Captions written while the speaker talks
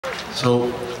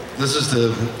So this is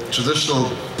the traditional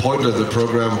point of the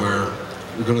program where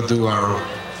we're going to do our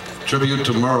tribute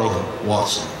to Merle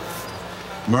Watson.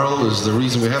 Merle is the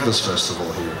reason we have this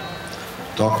festival here.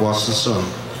 Doc Watson's son.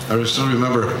 I still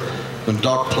remember when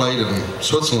Doc played in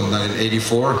Switzerland in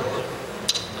 1984,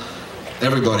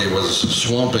 everybody was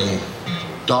swamping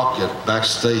Doc at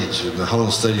backstage in the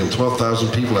Holland Stadium, 12,000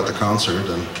 people at the concert,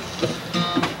 and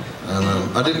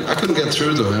I couldn't get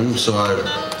through to him, so I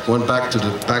went back to the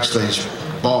backstage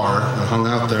bar and hung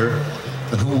out there.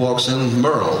 And who walks in?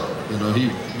 Merle. You know,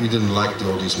 he didn't like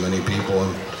all these many people,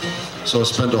 and so I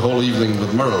spent the whole evening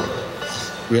with Merle.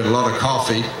 We had a lot of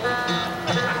coffee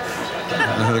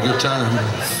and had a good time.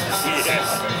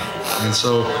 And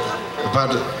so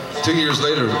about 2 years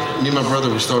later, me and my brother,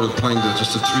 we started playing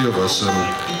just the three of us, and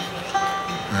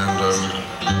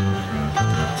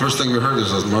first thing we heard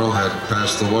is that Merle had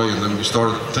passed away, and then we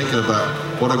started thinking about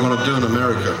what I'm going to do in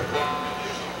America.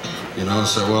 You know, I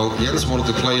said, well, Jens wanted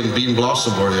to play in Bean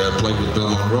Blossom, where he had played with Bill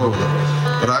Monroe,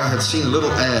 but I had seen a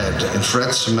little ad in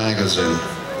Fred's magazine,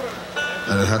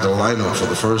 and it had the lineup for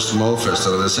the first Merlefest,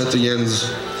 and I said to Jens,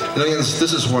 you know, Jens,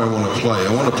 this is where I want to play.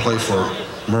 I want to play for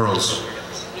Merle's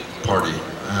party,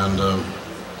 and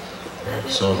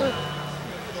so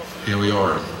here we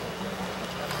are,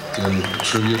 in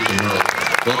tribute to Merle.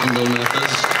 Welcome, Bill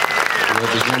Merlefest. We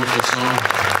love this wonderful song.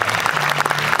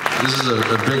 This is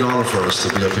a big honor for us to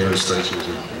be up here on stage with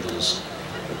you.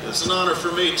 It's an honor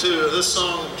for me too. This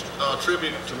song,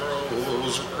 Tribute to Merle,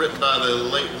 was written by the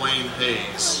late Wayne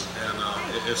Hayes, and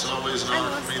it's always an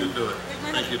honor for me to do it.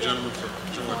 Thank you, gentlemen, for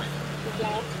joining me.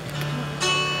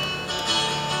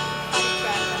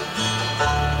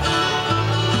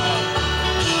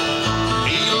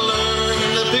 He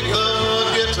learned to pick the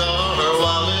guitar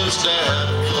while his dad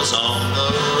was on the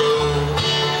road.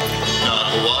 Doc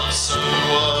Watson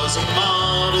was a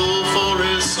model for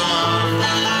his son.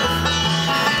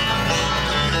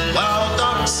 While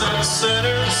Doc sat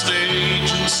center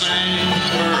stage and sang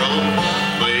Merle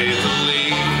played the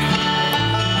lead.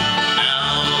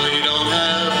 Now he don't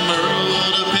have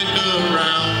Merle to pick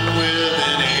around with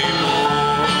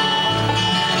anymore.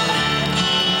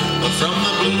 But from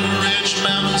the Blue Ridge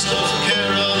Mountains of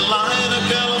Carolina,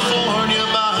 California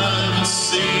by the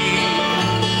sea,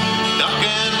 Doc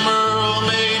and Merle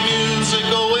made music a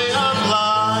way of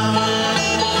life,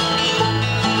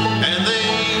 and they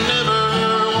never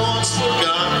once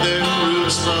forgot their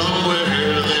roots from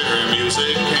where their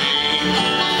music came.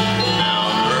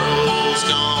 Now Merle's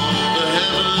gone to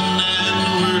heaven and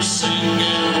we're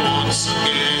singing once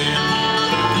again.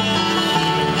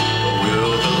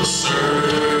 Will the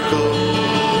circle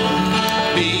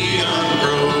be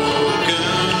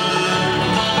unbroken?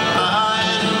 By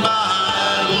and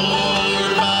by,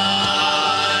 Lord,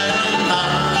 by and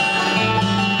by.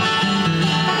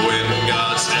 When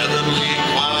God's heavenly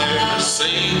choir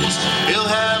sings, he'll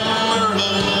have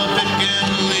Merle pick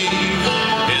and lead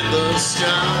in the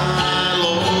sky,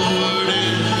 Lord,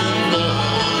 in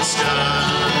the sky.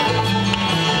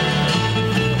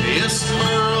 Yes,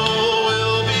 Merle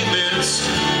will be missed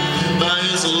by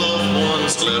his loved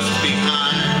ones left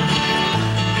behind.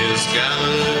 His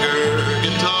Gallagher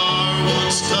guitar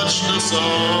once touched us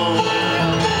all.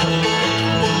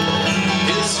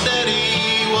 His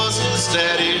daddy was his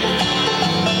daddy,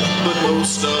 but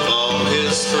most of all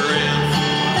his friend.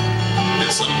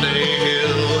 And someday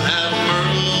he'll have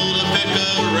Merle to pick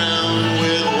around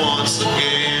with once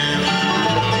again.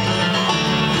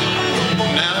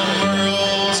 Now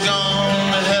Merle's gone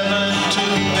to heaven to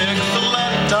pick the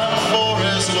laptop for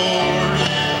his Lord.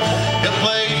 He'll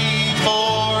play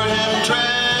for him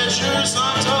treasures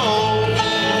untold.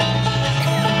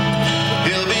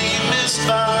 He'll be missed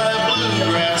by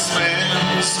bluegrass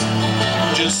fans,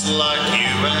 just like you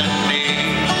and me.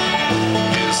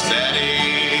 His daddy,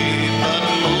 but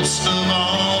most of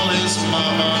all his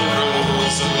mama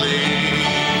Rosalie.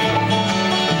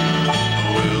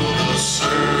 Will the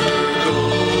circle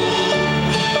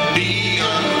be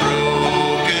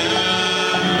unbroken?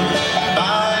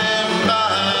 By and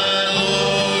by,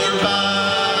 Lord,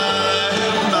 by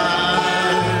and by.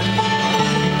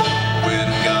 When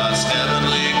God's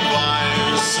heavenly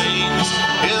choir sings,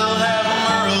 he'll have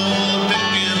Merle pick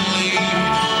and lead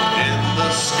in the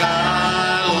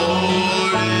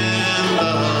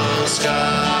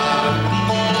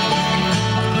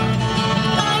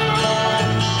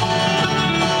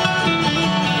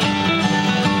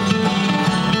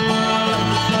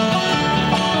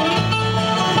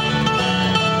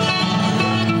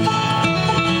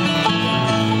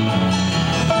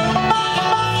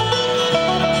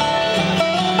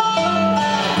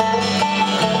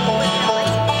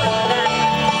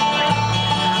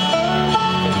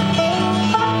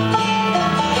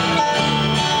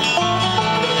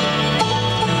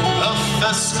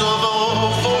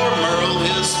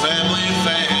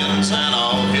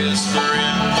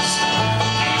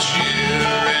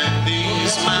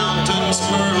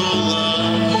lost Merle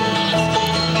love.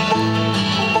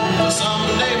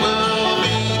 Someday we'll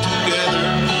be together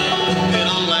in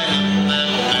a land that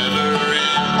never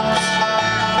ends.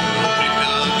 Pick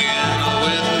again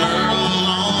with Merle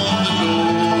on the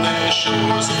golden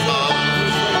shores above.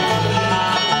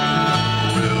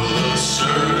 Will the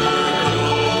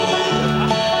circle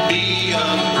be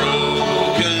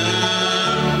unbroken?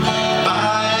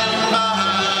 By and by,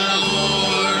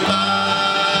 Lord, by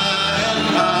and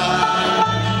by.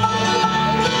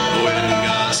 When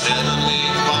God's heavenly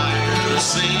choir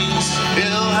sings,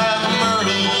 he'll have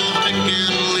Merle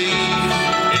picking lead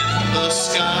in the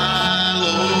sky,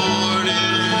 Lord,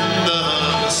 in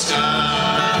the sky.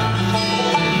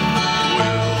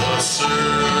 Will the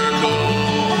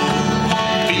circle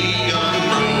be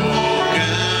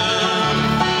unbroken?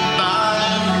 By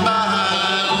and by,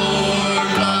 Lord,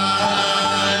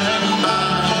 by and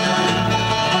by.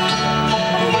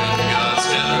 When God's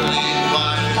heavenly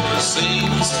choir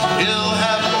sings, he'll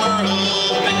have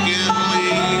Merle picking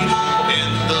lead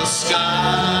in the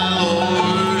sky,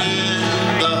 Lord, in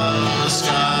the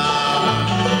sky.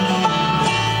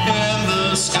 In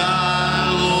the sky,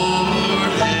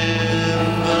 Lord, in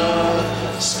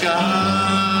the sky.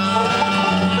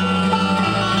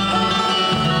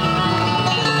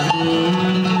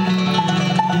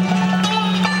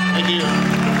 Thank you.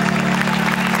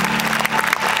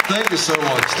 Thank you so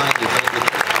much. Thank you. Thank you.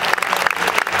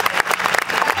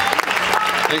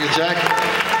 Thank you, Jack.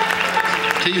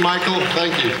 T. Michael,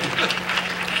 thank you.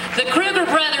 The Kruger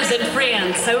brothers and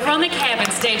friends over on the cabin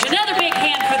stage. Another big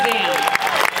hand for them.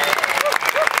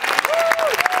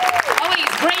 Always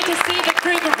great to see the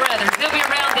Kruger brothers. They'll be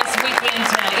around this weekend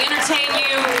to entertain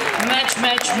you much,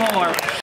 much more.